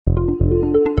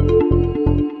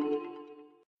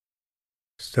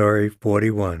Story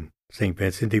 41, St.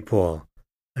 Vincent de Paul,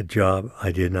 a job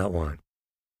I did not want.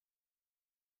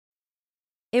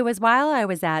 It was while I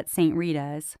was at St.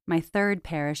 Rita's, my third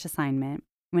parish assignment,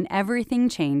 when everything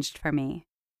changed for me.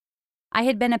 I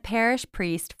had been a parish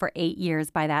priest for 8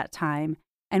 years by that time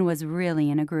and was really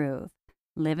in a groove,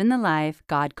 living the life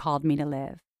God called me to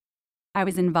live. I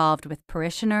was involved with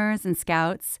parishioners and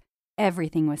scouts.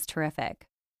 Everything was terrific.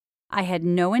 I had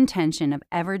no intention of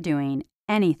ever doing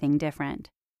anything different.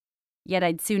 Yet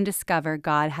I'd soon discover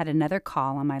God had another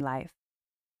call on my life.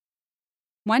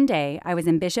 One day, I was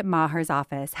in Bishop Maher's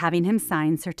office having him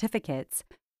sign certificates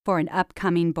for an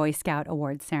upcoming Boy Scout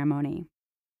Award ceremony.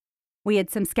 We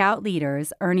had some scout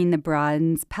leaders earning the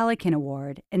Bronze Pelican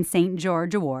Award and St.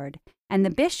 George Award, and the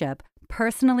bishop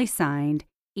personally signed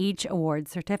each award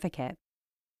certificate.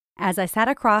 As I sat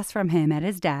across from him at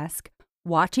his desk,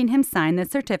 watching him sign the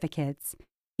certificates,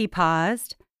 he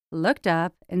paused, looked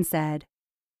up, and said,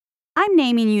 "I'm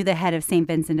naming you the head of St.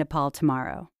 Vincent de Paul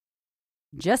tomorrow."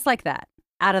 Just like that,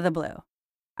 out of the blue.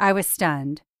 I was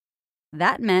stunned.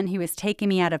 That meant he was taking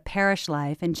me out of parish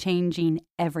life and changing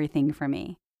everything for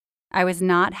me. I was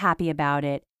not happy about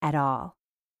it at all.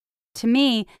 To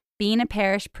me, being a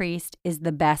parish priest is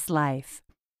the best life.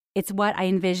 It's what I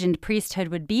envisioned priesthood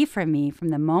would be for me from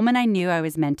the moment I knew I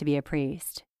was meant to be a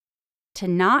priest. To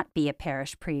not be a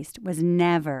parish priest was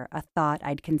never a thought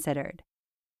I'd considered.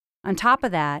 On top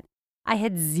of that, I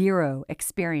had zero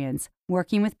experience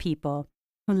working with people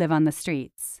who live on the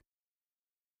streets.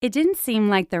 It didn't seem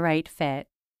like the right fit.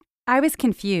 I was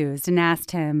confused and asked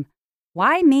him,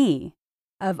 "Why me?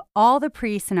 Of all the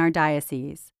priests in our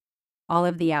diocese, all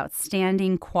of the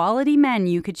outstanding quality men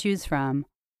you could choose from,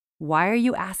 why are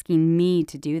you asking me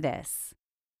to do this?"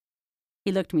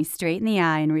 He looked me straight in the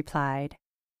eye and replied,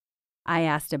 "I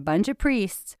asked a bunch of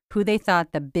priests who they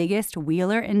thought the biggest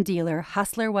wheeler and dealer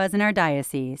hustler was in our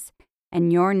diocese,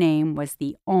 and your name was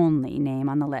the only name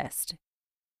on the list."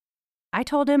 I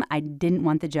told him I didn't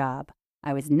want the job.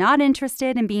 I was not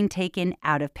interested in being taken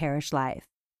out of parish life.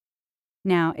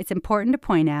 Now, it's important to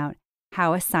point out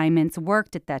how assignments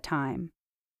worked at that time.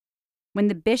 When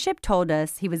the bishop told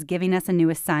us he was giving us a new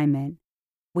assignment,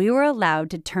 we were allowed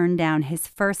to turn down his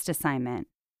first assignment.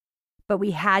 But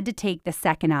we had to take the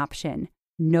second option,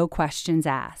 no questions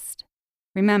asked.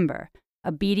 Remember,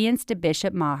 obedience to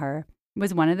Bishop Maher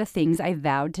was one of the things I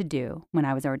vowed to do when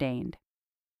I was ordained.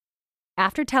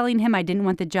 After telling him I didn't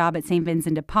want the job at St.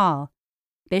 Vincent de Paul,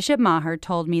 Bishop Maher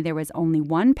told me there was only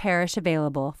one parish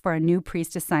available for a new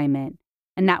priest assignment,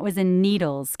 and that was in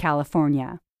Needles,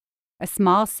 California, a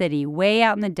small city way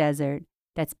out in the desert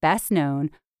that's best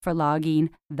known for logging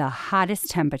the hottest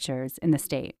temperatures in the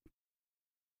state.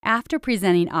 After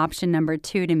presenting option number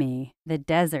 2 to me, the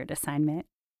desert assignment,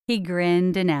 he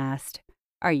grinned and asked,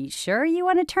 "Are you sure you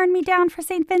want to turn me down for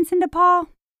St. Vincent de Paul?"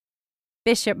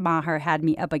 Bishop Maher had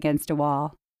me up against a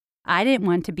wall. I didn't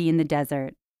want to be in the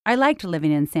desert. I liked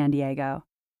living in San Diego.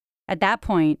 At that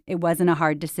point, it wasn't a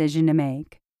hard decision to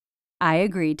make. I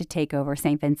agreed to take over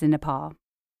St. Vincent de Paul.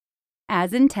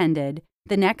 As intended,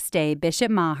 the next day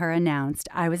Bishop Maher announced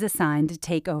I was assigned to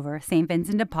take over St.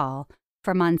 Vincent de Paul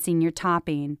for Monsignor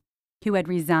Topping, who had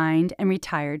resigned and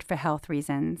retired for health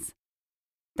reasons.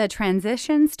 The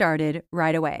transition started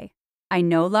right away. I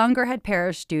no longer had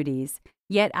parish duties,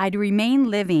 yet I'd remain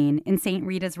living in St.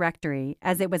 Rita's Rectory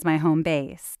as it was my home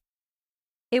base.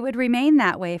 It would remain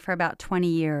that way for about 20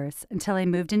 years until I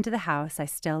moved into the house I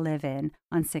still live in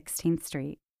on 16th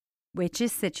Street, which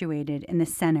is situated in the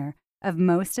center of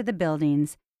most of the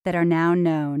buildings that are now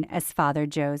known as Father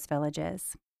Joe's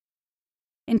villages.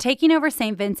 In taking over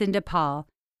St. Vincent de Paul,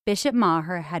 Bishop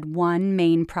Maher had one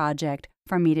main project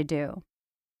for me to do.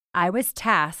 I was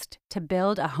tasked to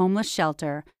build a homeless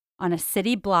shelter on a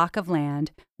city block of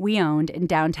land we owned in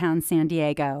downtown San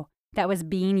Diego that was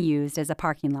being used as a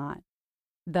parking lot.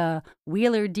 The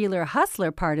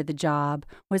wheeler-dealer-hustler part of the job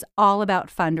was all about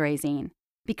fundraising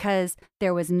because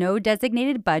there was no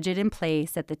designated budget in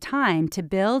place at the time to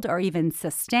build or even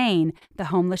sustain the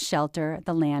homeless shelter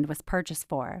the land was purchased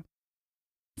for.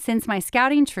 Since my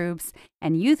scouting troops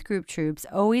and youth group troops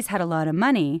always had a lot of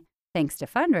money, thanks to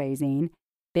fundraising,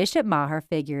 Bishop Maher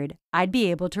figured I'd be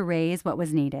able to raise what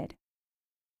was needed.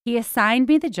 He assigned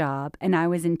me the job, and I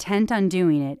was intent on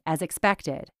doing it as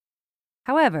expected.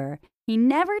 However, he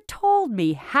never told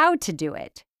me how to do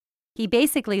it. He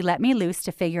basically let me loose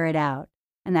to figure it out,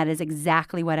 and that is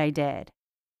exactly what I did.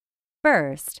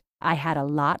 First, I had a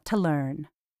lot to learn.